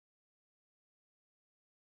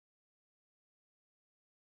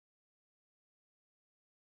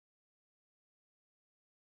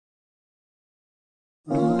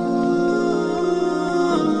This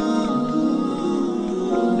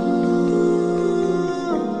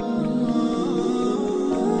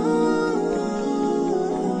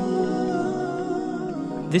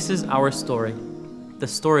is our story, the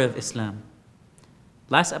story of Islam.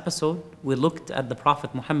 Last episode, we looked at the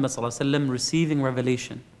Prophet Muhammad ﷺ receiving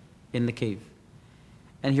revelation in the cave.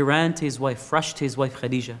 And he ran to his wife, rushed to his wife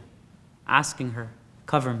Khadija, asking her,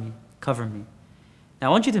 cover me, cover me. Now I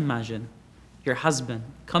want you to imagine your husband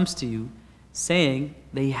comes to you saying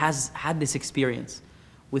that he has had this experience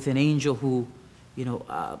with an angel who,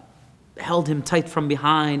 held him tight from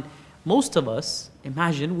behind. Most of us,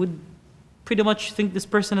 imagine, would pretty much think this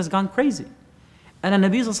person has gone crazy. And the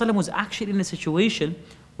Nabi ﷺ was actually in a situation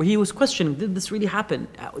where he was questioning, did this really happen?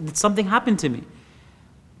 Did something happen to me?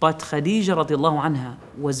 But Khadija radiallahu anha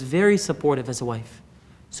was very supportive as a wife.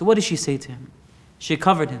 So what did she say to him? She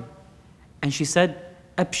covered him and she said,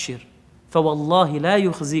 Abshir, فَوَاللَّهِ لَا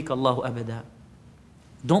يُخْزِيكَ اللَّهُ أَبَدًا.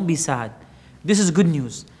 Don't be sad. This is good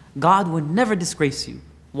news. God will never disgrace you.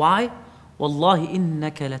 Why? وَاللَّهِ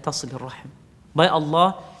إِنَّكَ لَتَصِلِ الرَّحِمِ. By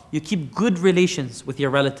Allah, you keep good relations with your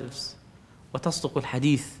relatives. وَتَصْدُقُ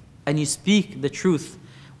الْحَدِيثِ. And you speak the truth.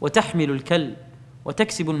 وَتَحْمِلُ الْكَلِّ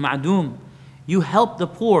وَتَكْسِبُ الْمَعْدُومِ. You help the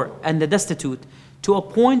poor and the destitute to a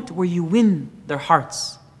point where you win their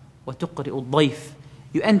hearts. وَتُقْرِئُ الضَّيْفِ.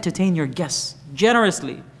 You entertain your guests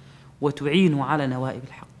generously. وَتُعِينُ عَلَى نَوَائِبِ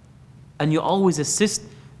الْحَقِّ. And you always assist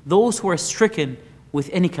those who are stricken with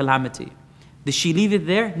any calamity. Did she leave it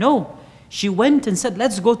there? No. She went and said,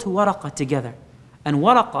 let's go to Waraqah together. And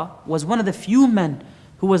Waraqah was one of the few men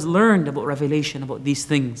who was learned about revelation, about these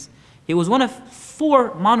things. He was one of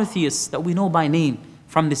 4 monotheists that we know by name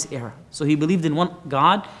from this era. So he believed in one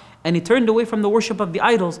God, and he turned away from the worship of the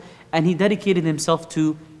idols, and he dedicated himself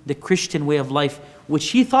to the Christian way of life, which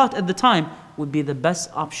he thought at the time would be the best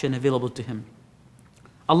option available to him.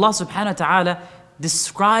 Allah subhanahu wa ta'ala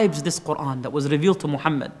describes this Quran that was revealed to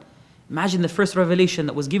Muhammad. Imagine the first revelation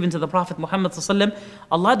that was given to the Prophet Muhammad ﷺ.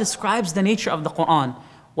 Allah describes the nature of the Quran.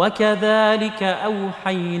 وَكَذَلِكَ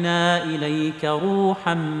أَوْحَيْنَا إِلَيْكَ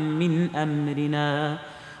رُوحًا مِّنْ أَمْرِنَا.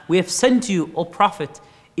 We have sent you, O Prophet,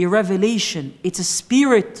 a revelation. It's a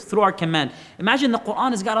spirit through our command. Imagine the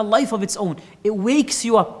Quran has got a life of its own. It wakes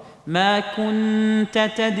you up. مَا كُنْتَ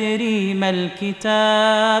تَدْرِي مَا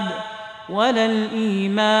الْكِتَابِ وَلَا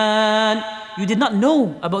الْإِيمَانِ. You did not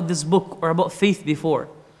know about this book or about faith before.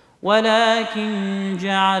 وَلَكِنْ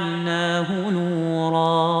جَعَلْنَاهُ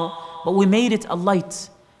نُورًا. But we made it a light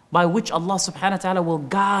by which Allah subhanahu wa ta'ala will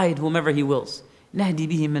guide whomever He wills. نهدي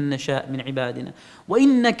به من نشاء من عبادنا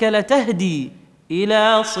وإنك لتهدي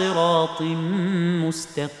إلى صراط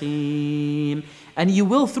مستقيم. And you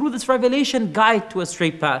will, through this revelation, guide to a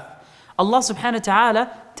straight path. Allah subhanahu wa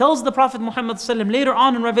ta'ala tells the Prophet Muhammad ﷺ later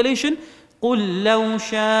on in Revelation, قُلْ لَوْ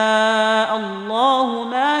شَاءَ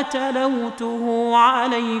اللَّهُ مَا تَلَوْتُهُ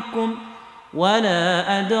عَلَيْكُمْ وَلَا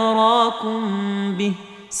أَدْرَاكُمْ بِهِ.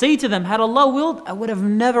 Say to them, had Allah willed, I would have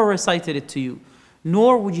never recited it to you,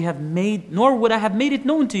 nor would I have made it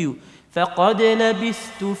known to you. فَقَدْ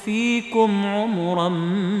لَبِثْتُ فِيكُمْ عُمُرًا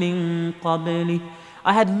مِّن قَبْلِهِ.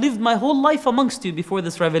 I had lived my whole life amongst you before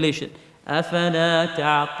this revelation. أَفَلَا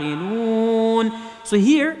تَعْقِلُونَ. So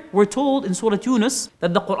here we're told in Surah Yunus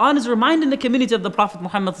that the Quran is reminding the community of the Prophet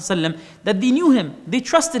Muhammad ﷺ that they knew him, they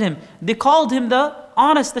trusted him, they called him the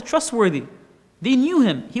honest, the trustworthy. They knew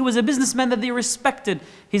him. He was a businessman that they respected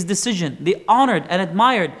his decision. They honored and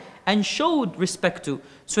admired and showed respect to.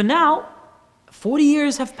 So now, 40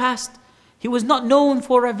 years have passed. He was not known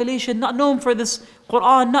for revelation, not known for this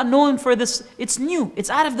Quran, not known for this. It's new. It's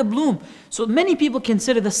out of the bloom. So many people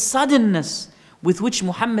consider the suddenness with which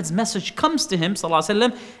Muhammad's message comes to him, sallallahu alaihi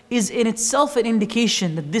wasallam, is in itself an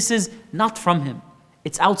indication that this is not from him.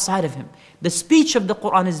 It's outside of him. The speech of the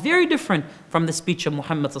Quran is very different from the speech of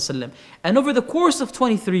Muhammad sallallahu alaihi wasallam. And over the course of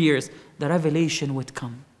 23 years, the revelation would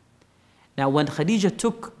come. Now when Khadija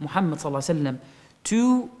took Muhammad sallallahu alaihi wasallam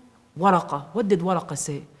to Waraqah, what did Waraqah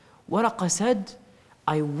say? Waraqah said,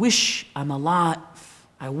 I wish I'm alive.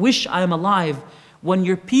 I wish I am alive when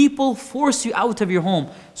your people force you out of your home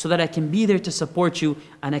so that I can be there to support you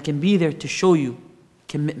and I can be there to show you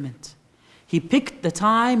commitment. He picked the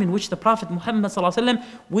time in which the Prophet Muhammad ﷺ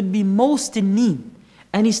would be most in need.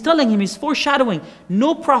 And he's telling him, he's foreshadowing,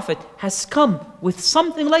 no prophet has come with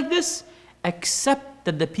something like this except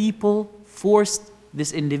that the people forced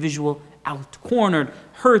this individual out, cornered,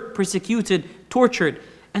 hurt, persecuted, tortured.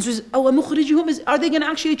 And so he says, are they going to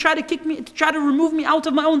actually try to kick me, try to remove me out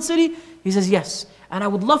of my own city? He says, yes. And I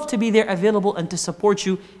would love to be there available and to support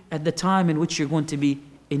you at the time in which you're going to be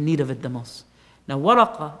in need of it the most. Now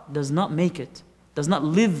Waraqah does not make it, does not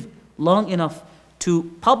live long enough to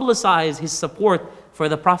publicize his support for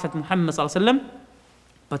the Prophet Muhammad ﷺ,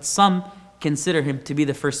 but some consider him to be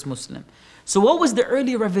the first Muslim. So what was the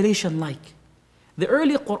early revelation like? The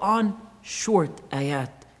early Quran, short ayat,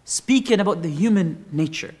 speaking about the human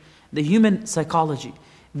nature, the human psychology,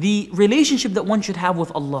 the relationship that one should have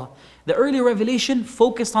with Allah. The early revelation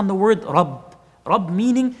focused on the word Rabb. Rabb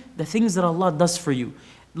meaning the things that Allah does for you.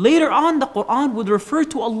 Later on, the Quran would refer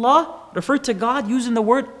to Allah, refer to God using the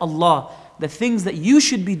word Allah, the things that you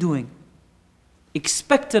should be doing,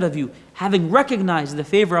 expected of you, having recognized the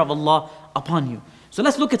favor of Allah upon you. So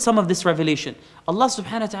let's look at some of this revelation. Allah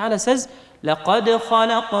subhanahu wa ta'ala says, لَقَدْ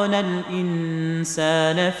خَلَقْنَا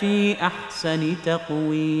الْإِنسَانَ فِي أَحْسَنِ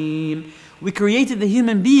تَقْوِيمٍ. We created the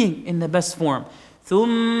human being in the best form.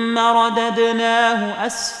 ثُمَّ رَدَدْنَاهُ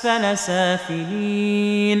أَسْفَلَ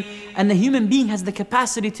سَافِلِينَ. And the human being has the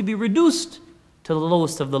capacity to be reduced to the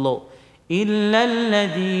lowest of the low. إِلَّا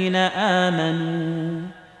الَّذِينَ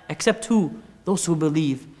آمَنُوا. Except who? Those who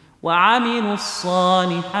believe. وَعَمِلُوا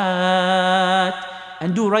الصَّالِحَاتِ.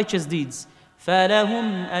 And do righteous deeds.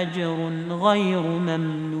 فَلَهُمْ أَجْرٌ غَيْرُ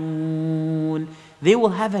مَمْنُونَ. They will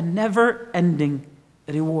have a never-ending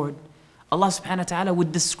reward. Allah subhanahu wa ta'ala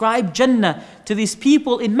would describe Jannah to these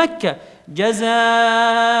people in Mecca.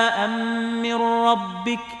 جَزَاءً مِّن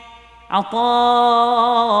رَبِّكَ عَطَاءً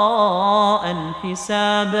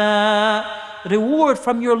حِسَابًا. Reward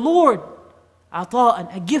from your Lord.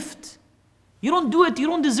 عطاءً, a gift. You don't do it, you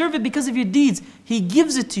don't deserve it because of your deeds. He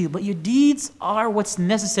gives it to you, but your deeds are what's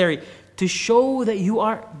necessary to show that you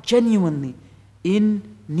are genuinely in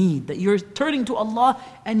need, that you're turning to Allah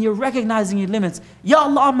and you're recognizing your limits. Ya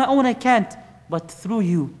Allah, on my own I can't, but through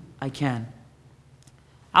you I can.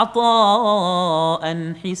 عطاء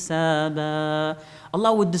حسابا.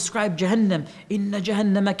 Allah would describe Jahannam. Inna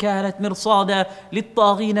Jahannama kanat mirsada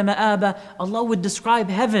lit-taghina ma'aba. Allah would describe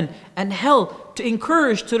heaven and hell to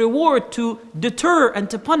encourage, to reward, to deter and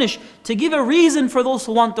to punish, to give a reason for those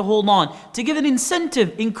who want to hold on, to give an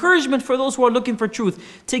incentive, encouragement for those who are looking for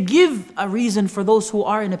truth, to give a reason for those who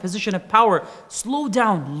are in a position of power. Slow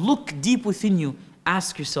down, look deep within you,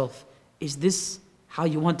 ask yourself, is this how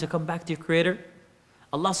you want to come back to your Creator?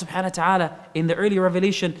 Allah subhanahu wa ta'ala in the early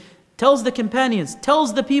revelation tells the companions,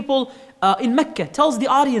 tells the people in Mecca, tells the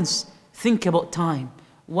audience, think about time.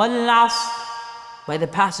 وَالْعَصْرِ, by the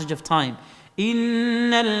passage of time.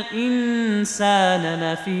 إِنَّ الْإِنسَانَ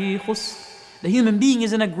لَفِي خُسْرٍ. The human being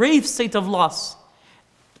is in a grave state of loss.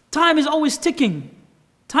 Time is always ticking.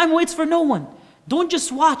 Time waits for no one. Don't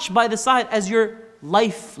just watch by the side as your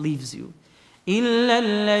life leaves you. إِلَّا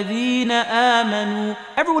الَّذِينَ آمَنُوا.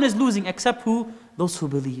 Everyone is losing except who? Those who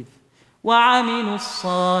believe. وَعَمِلُوا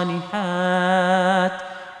الصَّالِحَاتِ.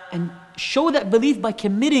 And show that belief by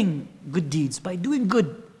committing good deeds, by doing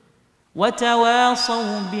good.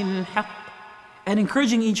 وَتَوَاصَوْا بِالْحَقِّ. And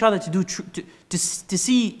encouraging each other to do to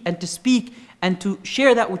see and to speak and to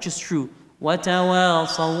share that which is true.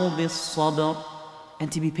 وَتَوَاصَوْا بِالصَّبْرِ.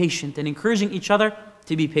 And to be patient, and encouraging each other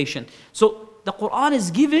to be patient. So the Quran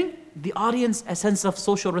is giving the audience a sense of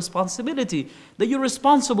social responsibility, that you're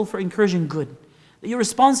responsible for encouraging good, that you're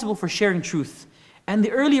responsible for sharing truth. And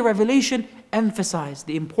the early revelation emphasized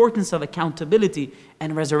the importance of accountability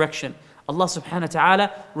and resurrection. Allah subhanahu wa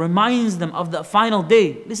ta'ala reminds them of the final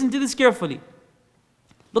day. Listen to this carefully.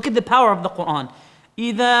 Look at the power of the Quran.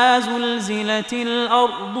 إِذَا زُلْزِلَتِ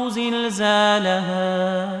الْأَرْضُ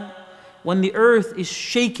زِلْزَالَهَا. When the earth is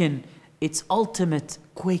shaken, its ultimate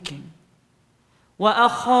quaking.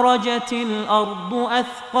 وَأَخْرَجَتِ الْأَرْضُ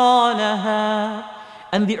أَثْقَالَهَا.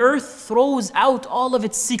 And the earth throws out all of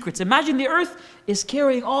its secrets. Imagine the earth is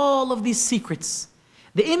carrying all of these secrets.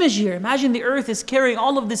 The image here, imagine the earth is carrying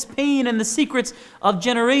all of this pain and the secrets of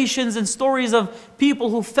generations and stories of people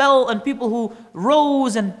who fell and people who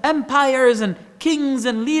rose and empires and kings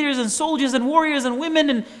and leaders and soldiers and warriors and women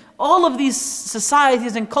and all of these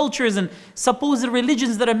societies and cultures and supposed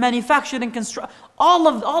religions that are manufactured and constructed.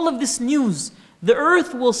 All of this news. The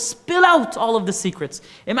earth will spill out all of the secrets.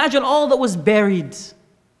 Imagine all that was buried.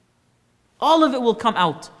 All of it will come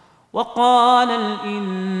out. وَقَالَ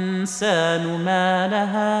الْإِنسَانُ مَا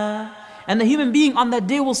لَهَا. And the human being on that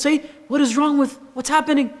day will say, what is wrong with what's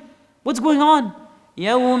happening? What's going on?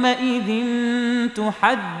 يَوْمَئِذٍ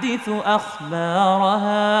تُحَدِّثُ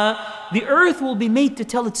أَخْبَارَهَا. The earth will be made to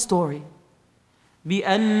tell its story.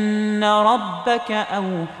 بِأَنَّ رَبَّكَ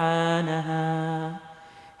أَوْحَى.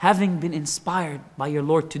 Having been inspired by your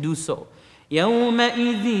Lord to do so.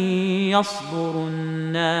 يَوْمَئِذٍ يَصْدُرُ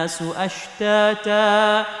النَّاسُ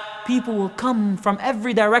أَشْتَاتًا. People will come from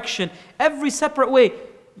every direction, every separate way.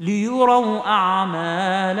 لِيُرَوْا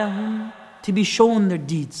أَعْمَالَهُمْ. To be shown their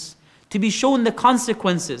deeds, to be shown the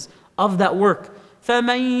consequences of that work.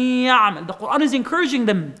 فَمَن يَعْمَلْ. The Quran is encouraging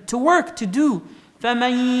them to work, to do.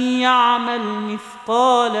 فَمَن يَعْمَلْ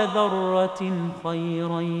مِثْقَالَ ذَرَّةٍ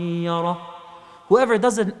خَيْرًا يَرَهُ. Whoever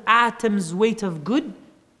does an atom's weight of good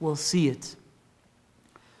will see it.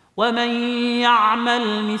 وَمَن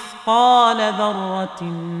يَعْمَلْ مِثْقَالَ ذَرَّةٍ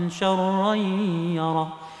شَرًّا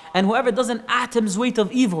يَرَهُ. And whoever does an atom's weight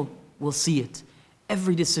of evil will see it.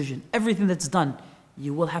 Every decision, everything that's done,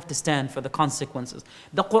 you will have to stand for the consequences.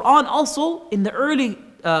 The Quran also, in the early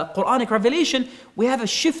Quranic revelation, we have a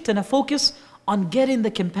shift and a focus on getting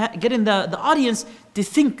the audience to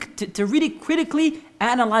think, to really critically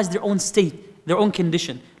analyze their own state, their own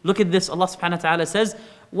condition. Look at this, Allah subhanahu wa ta'ala says,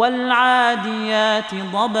 وَالْعَادِيَاتِ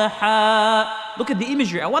ضَبْحًا. Look at the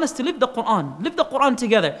imagery. I want us to live the Quran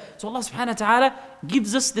together. So Allah subhanahu wa ta'ala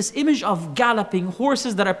gives us this image of galloping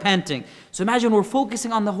horses that are panting. So imagine we're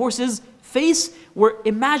focusing on the horse's face, we're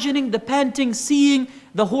imagining the panting, seeing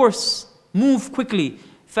the horse move quickly.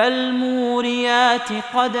 فَالْمُورِيَاتِ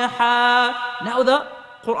قَدْحًا. Now the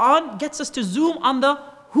Quran gets us to zoom on the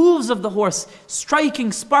hooves of the horse,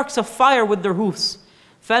 striking sparks of fire with their hoofs.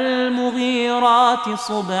 فَالْمُغِيرَاتِ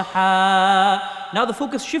صُبْحًا. Now the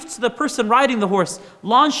focus shifts to the person riding the horse,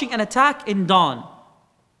 launching an attack in dawn.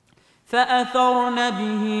 فَأَثَرْنَ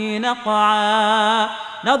بِهِ نَقْعًا.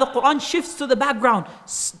 Now the Quran shifts to the background.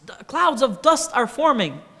 Clouds of dust are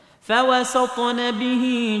forming. فَوَسَطْنَ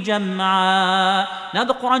بِهِ جَمْعًا. Now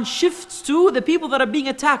the Quran shifts to the people that are being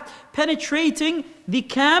attacked, penetrating the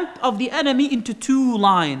camp of the enemy into two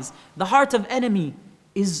lines. The heart of enemy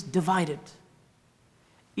is divided.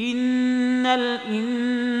 إِنَّ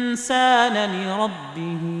الْإِنسَانَ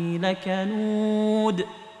لِرَبِّهِ لَكَنُودٌ.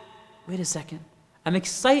 Wait a second. I'm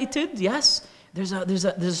excited, yes. There's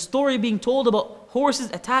a story being told about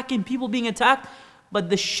horses attacking, people being attacked. But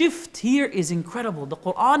the shift here is incredible. The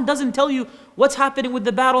Quran doesn't tell you what's happening with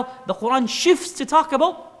the battle. The Quran shifts to talk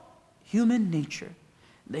about human nature.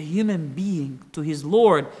 The human being to his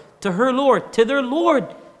Lord, to her Lord, to their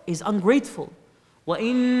Lord is ungrateful.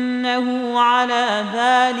 وَإِنَّهُ عَلَى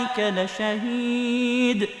ذَلِكَ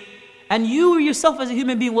لَشَهِيدٌ. And you yourself as a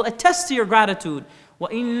human being will attest to your gratitude.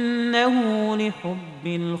 وَإِنَّهُ لِحُبِّ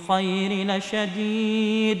الْخَيْرِ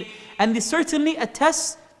لَشَدِيدٌ. And they certainly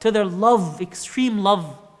attest to their love, extreme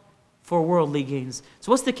love for worldly gains.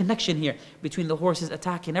 So what's the connection here between the horses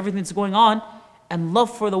attacking, everything that's going on, and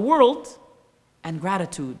love for the world and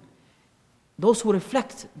gratitude? Those who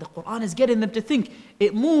reflect, the Quran is getting them to think.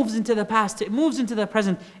 It moves into the past, it moves into the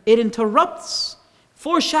present, it interrupts,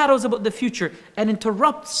 foreshadows about the future, and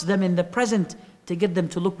interrupts them in the present to get them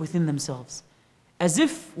to look within themselves. As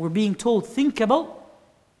if we're being told, think about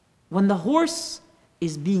when the horse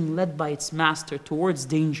is being led by its master towards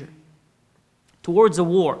danger, towards a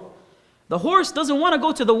war. The horse doesn't want to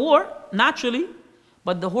go to the war, naturally,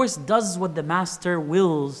 but the horse does what the master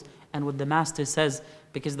wills and what the master says,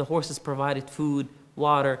 because the horse is provided food,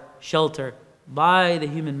 water, shelter by the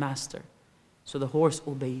human master. So the horse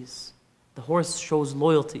obeys. The horse shows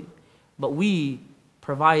loyalty. But we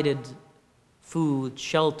provided food,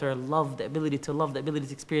 shelter, love, the ability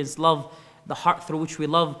to experience love, the heart through which we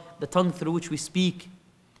love, the tongue through which we speak,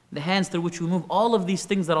 the hands through which we move, all of these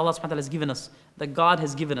things that Allah subhanahu wa ta'ala has given us, that God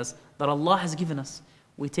has given us, that Allah has given us,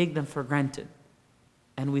 we take them for granted.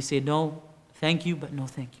 And we say, no, thank you, but no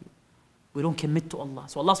thank you. We don't commit to Allah.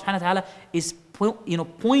 So Allah subhanahu wa ta'ala is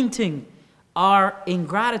pointing our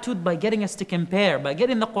ingratitude by getting us to compare, by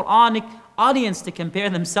getting the Quranic audience to compare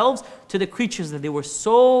themselves to the creatures that they were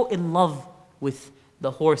so in love with,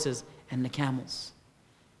 the horses and the camels.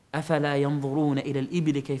 أَفَلَا يَنْظُرُونَ إِلَى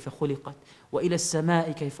الْإِبِلِ كَيْفَ خُلِقَتْ وَإِلَى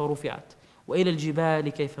السَّمَاءِ كَيْفَ رُفِعَتْ وَإِلَى الْجِبَالِ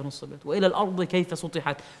كَيْفَ نُصِبَتْ وَإِلَى الْأَرْضِ كَيْفَ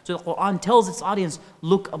سُطِحَتْ. So the Quran tells its audience,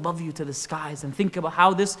 look above you to the skies and think about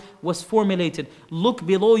how this was formulated. Look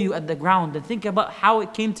below you at the ground and think about how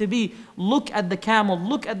it came to be. Look at the camel,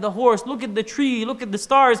 look at the horse, look at the tree, look at the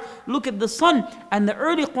stars, look at the sun. And the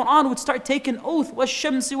early Quran would start taking oath,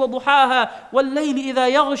 وَالشَّمْسِ وَضُحَاهَا وَاللَّيْلِ إِذَا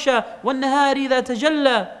يَغْشَى وَالنَّهَارِ إِذَا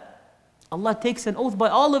تَجَلَّى. Allah takes an oath by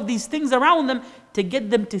all of these things around them to get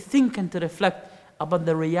them to think and to reflect about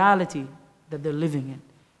the reality that they're living in.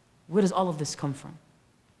 Where does all of this come from?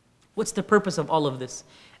 What's the purpose of all of this?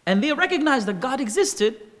 And they recognized that God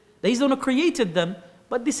existed, that He's the one who created them,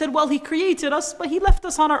 but they said, well, He created us, but He left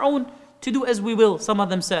us on our own to do as we will, some of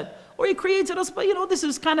them said. Or He created us, but this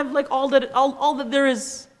is kind of like all that there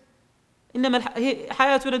is. إِنَّمَا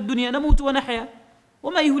حَيَاتُنَا الدُّنْيَا نَمُوتُ وَنَحْيَا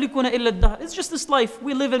وَمَا يُهْلِكُنَا إِلَّا الدَّهْرُ. It's just this life.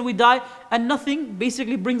 We live and we die, and nothing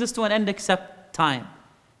basically brings us to an end except time.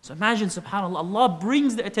 So imagine, subhanAllah, Allah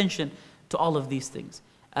brings the attention to all of these things.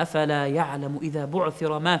 أَفَلَا يَعْلَمُ إِذَا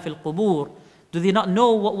بُعْثِرَ مَا فِي الْقُبُورِ. Do they not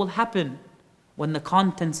know what will happen when the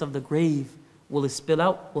contents of the grave will spill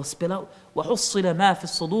out, will spill out. وَحُصِّلَ مَا فِي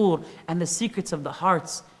الصُّدُورِ And the secrets of the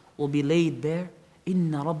hearts will be laid bare.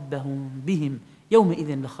 إِنَّ رَبَّهُمْ بِهِمْ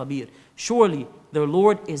يَوْمَئِذٍ لَخَبِيرٌ Surely their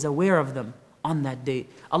Lord is aware of them on that day.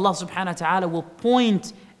 Allah subhanahu wa ta'ala will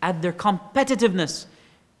point at their competitiveness.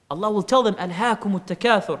 Allah will tell them, أَلْهَاكُمُ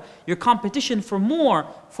التَّكَاثُرُ Your competition for more,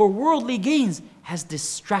 for worldly gains has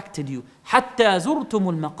distracted you. حَتَّى زُرْتُمُ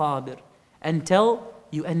الْمَقَابِرِ Until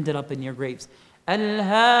you ended up in your graves.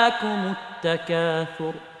 أَلْهَاكُمُ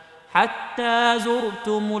التَّكَاثُرُ حَتَّى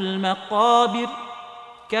زُرْتُمُ الْمَقَابِرِ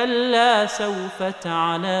كَلَّا سَوْفَ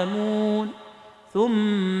تَعْلَمُونَ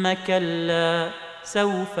ثُمَّ كَلَّا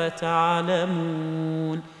سَوْفَ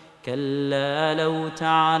تَعْلَمُونَ كَلَّا لَوْ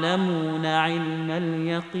تَعْلَمُونَ عِلْمَ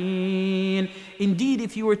الْيَقِينِ Indeed,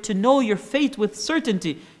 if you were to know your fate with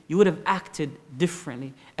certainty, you would have acted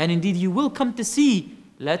differently. And indeed, you will come to see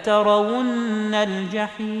لَتَرَوُنَّ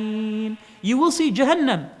الْجَحِيمِ You will see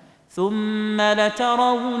Jahannam. ثُمَّ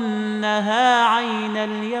لَتَرَوُنَّهَا عَيْنَ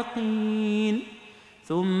الْيَقِينِ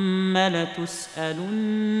ثُمَّ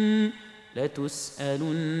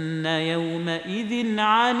لَتُسْأَلُنَّ يَوْمَئِذٍ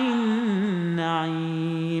عَنِ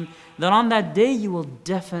النَّعِيمِ That on that day you will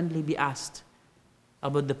definitely be asked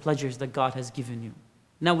about the pleasures that God has given you.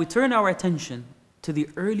 Now we turn our attention to the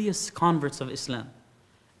earliest converts of Islam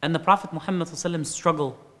and the Prophet Muhammad's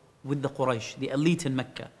struggle with the Quraysh, the elite in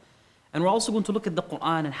Mecca. And we're also going to look at the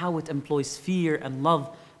Quran and how it employs fear and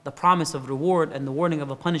love, the promise of reward and the warning of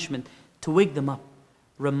a punishment to wake them up,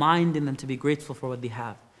 reminding them to be grateful for what they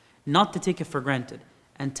have, not to take it for granted,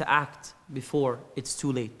 and to act before it's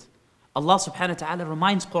too late. Allah subhanahu wa ta'ala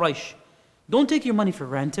reminds Quraysh, don't take your money for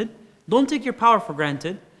granted, don't take your power for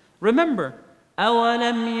granted. Remember,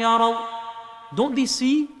 أَوَلَمْ يَرَوْا Don't they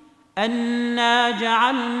see? أَنَّا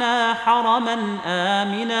جَعَلْنَا حَرَمًا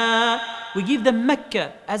آمِنًا We give them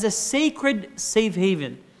Mecca as a sacred safe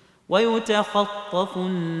haven. وَيُتَخَطَّفُ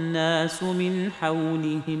النَّاسُ مِنْ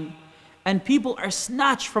حَوْلِهِمْ And people are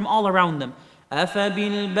snatched from all around them.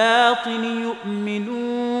 أَفَبِالْبَاطِلِ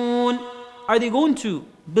يُؤْمِنُونَ Are they going to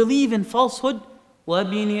believe in falsehood?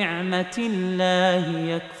 وَبِنِعْمَةِ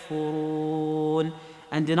اللَّهِ يَكْفُرُونَ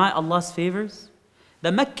And deny Allah's favors?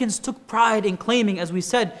 The Meccans took pride in claiming, as we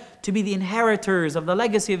said, to be the inheritors of the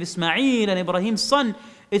legacy of Ismail and Ibrahim's son.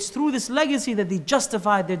 It's through this legacy that they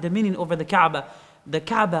justified their dominion over the Kaaba. The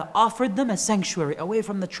Kaaba offered them a sanctuary away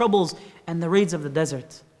from the troubles and the raids of the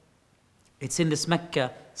desert. It's in this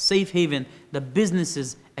Mecca, safe haven, the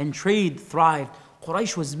businesses and trade thrived.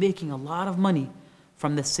 Quraysh was making a lot of money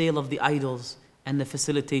from the sale of the idols and the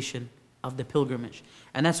facilitation of the pilgrimage.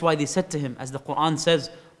 And that's why they said to him, as the Quran says,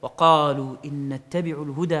 وَقَالُوا إِن نَتَّبِعُ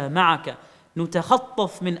الْهُدَى مَعَكَ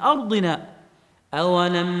نُتَخَطَّفْ مِنْ أَرْضِنَا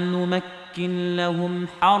أَوَلَمْ نُمَكِّنْ لَهُمْ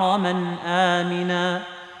حَرَمًا آمِنًا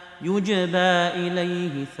يُجْبَى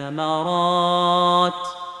إِلَيْهِ ثَمَرَاتٍ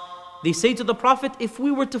They say to the Prophet, if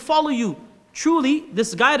we were to follow you, truly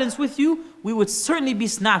this guidance with you, we would certainly be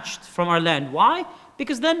snatched from our land. Why?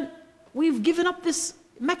 Because then we've given up this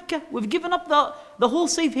Mecca, we've given up the whole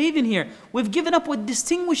safe haven here. We've given up what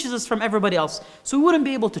distinguishes us from everybody else. So we wouldn't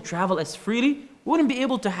be able to travel as freely. We wouldn't be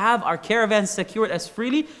able to have our caravans secured as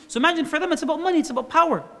freely. So imagine for them it's about money, it's about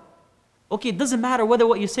power. Okay, it doesn't matter whether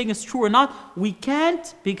what you're saying is true or not. We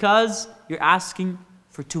can't because you're asking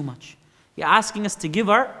for too much. You're asking us to give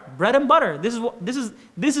our bread and butter. This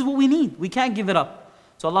is what we need. We can't give it up.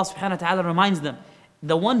 So Allah subhanahu wa ta'ala reminds them,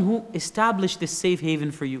 the one who established this safe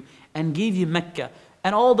haven for you and gave you Mecca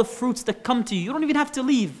and all the fruits that come to you, you don't even have to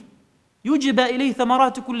leave. يُجِبَ إِلَيْهِ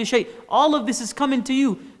ثَمَرَاتُ كُلِّ شَيْءٍ All of this is coming to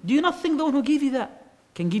you. Do you not think the one who gave you that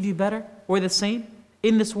can give you better or the same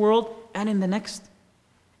in this world and in the next?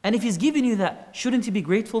 And if He's given you that, shouldn't you be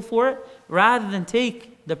grateful for it rather than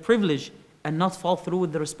take the privilege and not fall through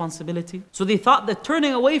with the responsibility? So they thought that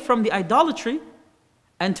turning away from the idolatry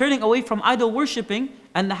and turning away from idol worshipping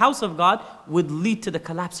and the house of God would lead to the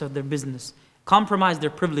collapse of their business, compromise their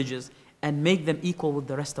privileges, and make them equal with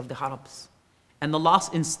the rest of the Arabs. And the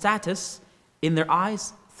loss in status in their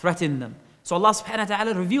eyes threatened them. So Allah subhanahu wa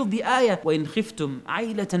ta'ala revealed the ayah, وَإِنْ خِفْتُمْ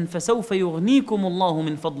عَيْلَةً فَسَوْفَ يُغْنِيكُمُ اللَّهُ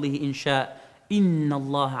مِنْ فَضْلِهِ إِنْ شَاءَ إِنَّ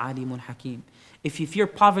اللَّهَ عَلِيمٌ حَكِيمٌ If you fear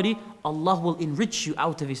poverty, Allah will enrich you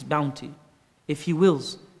out of His bounty. If He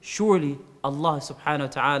wills, surely Allah subhanahu wa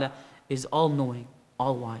ta'ala is all-knowing,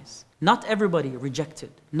 all-wise. Not everybody rejected,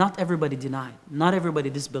 not everybody denied, not everybody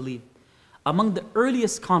disbelieved. Among the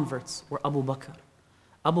earliest converts were Abu Bakr.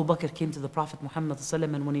 Abu Bakr came to the Prophet Muhammad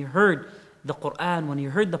and when he heard the Quran, when he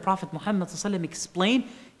heard the Prophet Muhammad explain,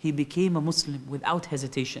 he became a Muslim without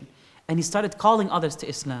hesitation. and he started calling others to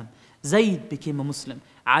Islam. Zayd became a Muslim.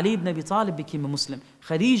 Ali ibn Abi Talib became a Muslim.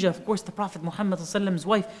 Khadija, of course, the Prophet Muhammad's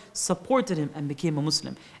wife, supported him and became a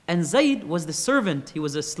Muslim. And Zayd was the servant. He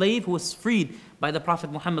was a slave who was freed by the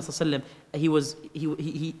Prophet Muhammad. He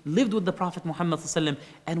lived with the Prophet Muhammad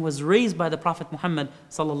and was raised by the Prophet Muhammad,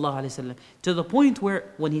 to the point where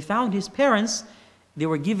when he found his parents, he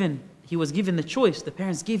was given the choice. The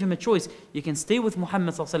parents gave him a choice. You can stay with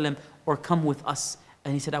Muhammad or come with us.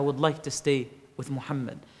 And he said, I would like to stay with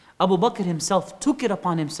Muhammad. Abu Bakr himself took it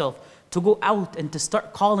upon himself to go out and to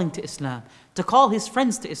start calling to Islam, to call his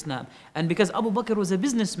friends to Islam. And because Abu Bakr was a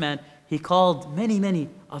businessman, he called many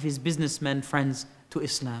of his businessmen friends to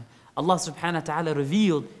Islam. Allah subhanahu wa ta'ala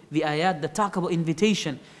revealed the ayat that talk about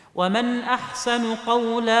invitation. وَمَنْ أَحْسَنُ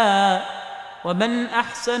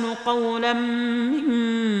قَوْلًا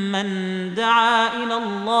مِّمَّنْ دَعَا إِلَى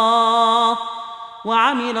اللَّهِ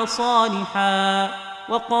وَعَمِلَ صَالِحًا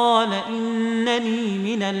وَقَالَ إِنَّنِي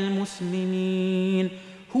مِنَ الْمُسْلِمِينَ.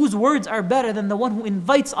 Whose words are better than the one who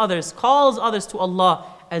invites others, calls others to Allah,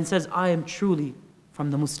 and says, I am truly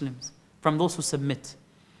from the Muslims, from those who submit.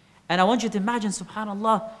 And I want you to imagine,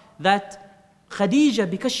 subhanAllah, that Khadija,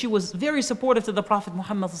 because she was very supportive to the Prophet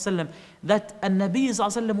Muhammad that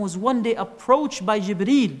An-Nabi was one day approached by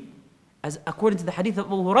Jibreel, as according to the hadith of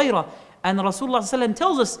Abu Hurairah, and Rasulullah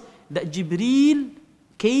tells us that Jibreel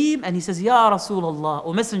came and he says, Ya Rasulullah,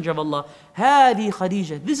 O Messenger of Allah, Hadi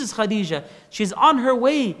Khadija, this is Khadija. She's on her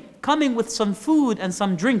way, coming with some food and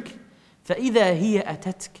some drink. فَإِذَا هِيَ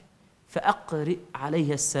أَتَتْكَ فَأَقْرِئْ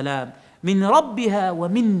عَلَيْهَا السَّلَامِ مِنْ رَبِّهَا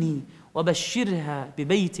وَمِنِّي وَبَشِّرْهَا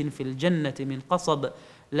بِبَيْتٍ فِي الْجَنَّةِ مِنْ قَصَبٍ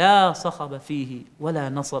لَا صَخَبَ فِيهِ وَلَا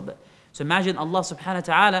نَصَبٍ. So imagine Allah subhanahu wa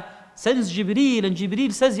ta'ala sends Jibreel, and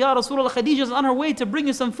Jibreel says, Ya Rasulullah, Khadija is on her way to bring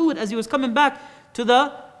you some food, as he was coming back to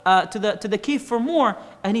the cave for more.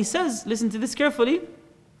 And he says, listen to this carefully,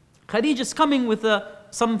 Khadija is coming with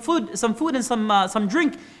some food and some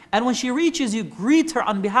drink. And when she reaches you, greet her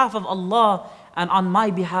on behalf of Allah and on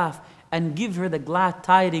my behalf, and give her the glad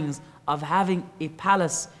tidings of having a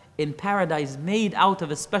palace in paradise made out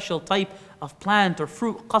of a special type of plant or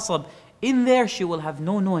fruit, qasab. In there she will have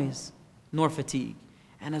no noise nor fatigue.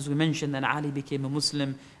 And as we mentioned, then Ali became a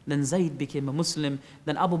Muslim, then Zayd became a Muslim,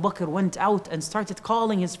 then Abu Bakr went out and started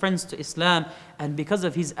calling his friends to Islam. And because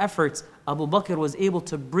of his efforts, Abu Bakr was able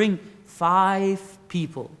to bring 5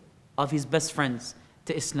 people of his best friends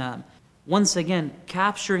to Islam. Once again,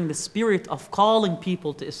 capturing the spirit of calling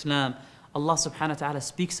people to Islam. Allah subhanahu wa ta'ala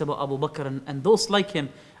speaks about Abu Bakr and those like him.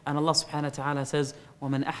 And Allah subhanahu wa ta'ala says,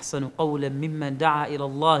 وَمَنْ أَحْسَنُ قَوْلًا مِمَّنْ دَعَا إِلَى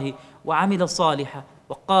اللَّهِ وَعَمِلَ صَالِحًا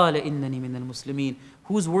وَقَالَ إِنَّنِي مِنَ الْمُسْلِمِينَ.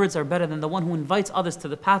 Whose words are better than the one who invites others to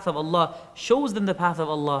the path of Allah, shows them the path of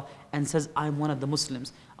Allah, and says, I'm one of the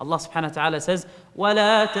Muslims. Allah subhanahu wa ta'ala says,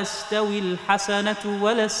 وَلَا تَسْتَوِي الْحَسَنَةُ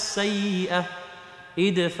وَلَا السَّيِّئَةُ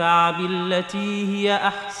ادْفَعْ بِالَّتِي هِيَ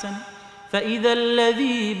أَحْسَنُ فَإِذَا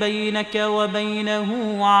الَّذِي بَيْنَكَ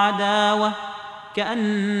وَبَيْنَهُ عَدَاوَةٌ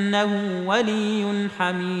كَأَنَّهُ وَلِيٌّ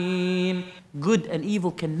حَمِيمٌ. Good and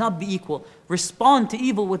evil cannot be equal. Respond to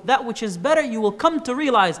evil with that which is better. You will come to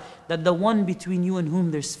realize that the one between you and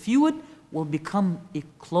whom there's feud will become a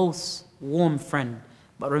close, warm friend.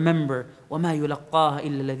 But remember, وَمَا يُلَقَّاهَا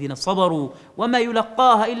إِلَّا الَّذِينَ صَبَرُوا وَمَا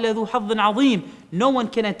يُلَقَّاهَا إِلَّا ذُو حَظٍّ عَظِيمٍ. No one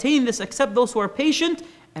can attain this except those who are patient,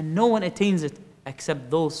 and no one attains it except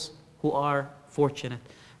those who are fortunate.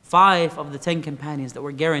 5 of the 10 companions that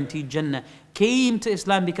were guaranteed Jannah came to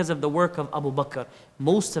Islam because of the work of Abu Bakr.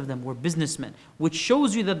 Most of them were businessmen, which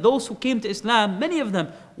shows you that those who came to Islam, many of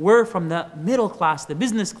them were from the middle class, the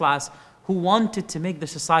business class, who wanted to make the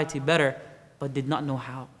society better, but did not know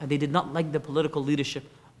how. And they did not like the political leadership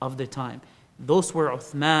of their time. Those were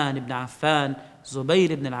Uthman ibn Affan, Zubayr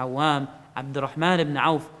ibn al-Awwam, Abdurrahman ibn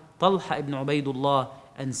Auf, Talha ibn Ubaidullah,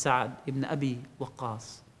 and Sa'ad ibn Abi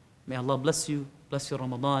Waqqas. May Allah bless you, bless your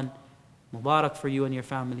Ramadan. Mubarak for you and your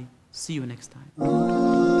family. See you next time.